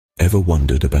Ever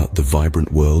wondered about the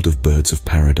vibrant world of birds of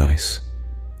paradise?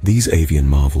 These avian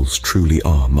marvels truly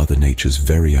are Mother Nature's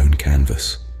very own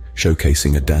canvas,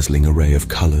 showcasing a dazzling array of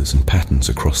colors and patterns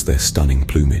across their stunning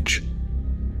plumage.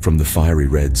 From the fiery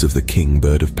reds of the king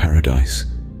bird of paradise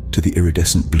to the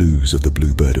iridescent blues of the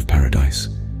bluebird of paradise,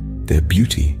 their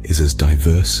beauty is as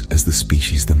diverse as the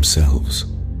species themselves.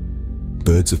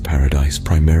 Birds of paradise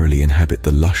primarily inhabit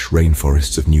the lush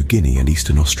rainforests of New Guinea and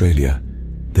eastern Australia.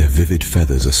 Their vivid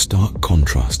feathers are stark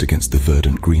contrast against the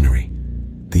verdant greenery.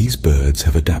 These birds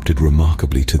have adapted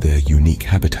remarkably to their unique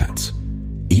habitats,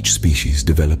 each species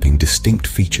developing distinct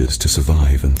features to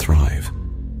survive and thrive.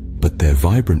 But their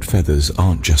vibrant feathers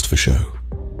aren't just for show.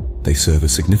 They serve a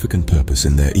significant purpose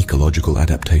in their ecological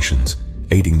adaptations,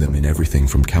 aiding them in everything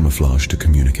from camouflage to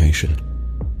communication.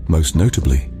 Most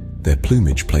notably, their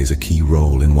plumage plays a key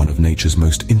role in one of nature's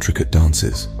most intricate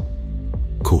dances: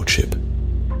 courtship.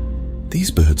 These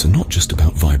birds are not just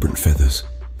about vibrant feathers.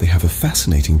 They have a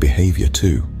fascinating behavior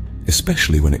too,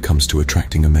 especially when it comes to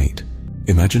attracting a mate.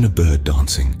 Imagine a bird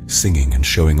dancing, singing, and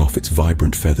showing off its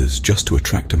vibrant feathers just to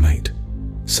attract a mate.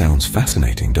 Sounds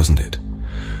fascinating, doesn't it?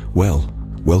 Well,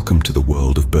 welcome to the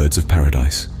world of birds of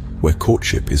paradise, where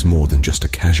courtship is more than just a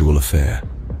casual affair.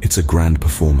 It's a grand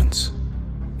performance.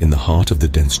 In the heart of the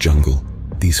dense jungle,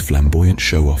 these flamboyant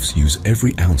show-offs use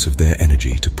every ounce of their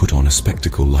energy to put on a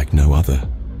spectacle like no other.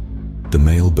 The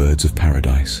male birds of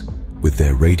paradise, with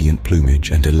their radiant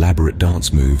plumage and elaborate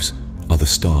dance moves, are the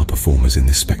star performers in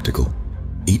this spectacle.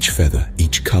 Each feather,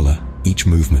 each color, each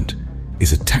movement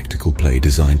is a tactical play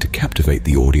designed to captivate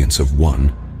the audience of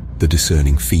one, the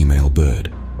discerning female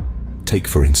bird. Take,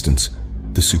 for instance,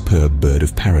 the superb bird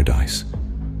of paradise.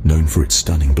 Known for its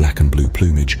stunning black and blue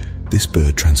plumage, this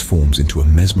bird transforms into a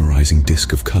mesmerizing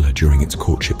disc of color during its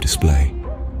courtship display.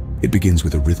 It begins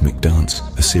with a rhythmic dance,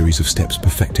 a series of steps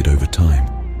perfected over time.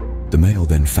 The male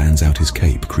then fans out his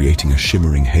cape, creating a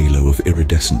shimmering halo of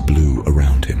iridescent blue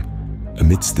around him.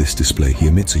 Amidst this display, he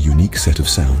emits a unique set of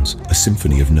sounds, a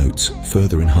symphony of notes,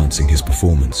 further enhancing his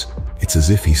performance. It's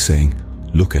as if he's saying,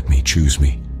 "Look at me, choose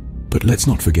me." But let's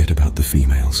not forget about the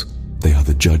females. They are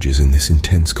the judges in this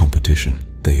intense competition.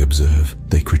 They observe,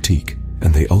 they critique,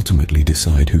 and they ultimately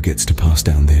decide who gets to pass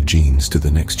down their genes to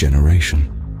the next generation.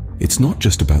 It's not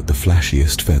just about the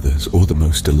flashiest feathers or the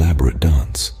most elaborate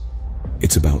dance.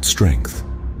 It's about strength,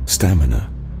 stamina,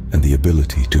 and the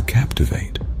ability to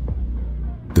captivate.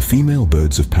 The female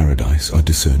birds of paradise are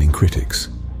discerning critics.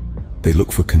 They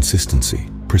look for consistency,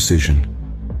 precision,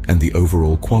 and the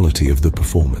overall quality of the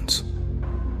performance.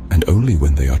 And only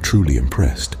when they are truly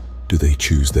impressed do they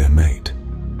choose their mate.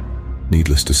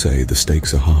 Needless to say, the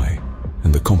stakes are high,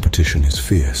 and the competition is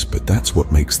fierce, but that's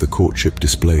what makes the courtship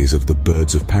displays of the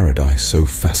birds of paradise so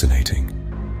fascinating.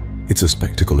 It's a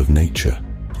spectacle of nature,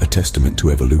 a testament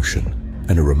to evolution,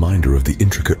 and a reminder of the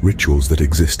intricate rituals that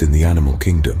exist in the animal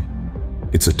kingdom.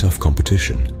 It's a tough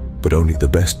competition, but only the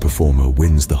best performer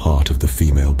wins the heart of the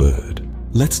female bird.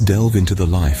 Let's delve into the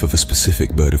life of a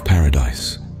specific bird of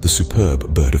paradise, the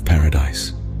superb bird of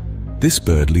paradise. This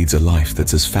bird leads a life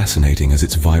that's as fascinating as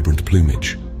its vibrant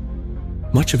plumage.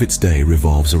 Much of its day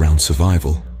revolves around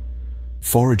survival.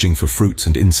 Foraging for fruits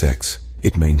and insects,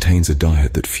 it maintains a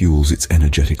diet that fuels its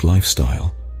energetic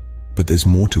lifestyle. But there's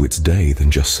more to its day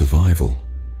than just survival.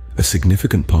 A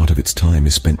significant part of its time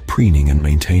is spent preening and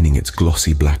maintaining its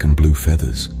glossy black and blue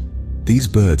feathers. These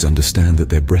birds understand that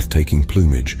their breathtaking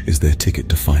plumage is their ticket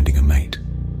to finding a mate.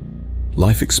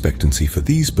 Life expectancy for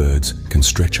these birds can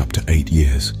stretch up to 8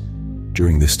 years.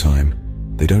 During this time,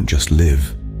 they don't just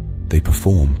live, they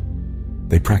perform.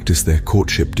 They practice their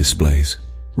courtship displays,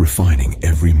 refining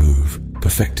every move,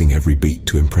 perfecting every beat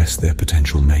to impress their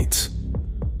potential mates.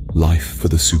 Life for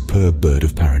the superb bird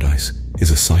of paradise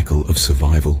is a cycle of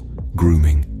survival,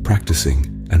 grooming,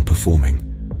 practicing, and performing,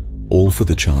 all for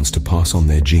the chance to pass on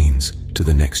their genes to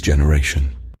the next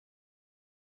generation.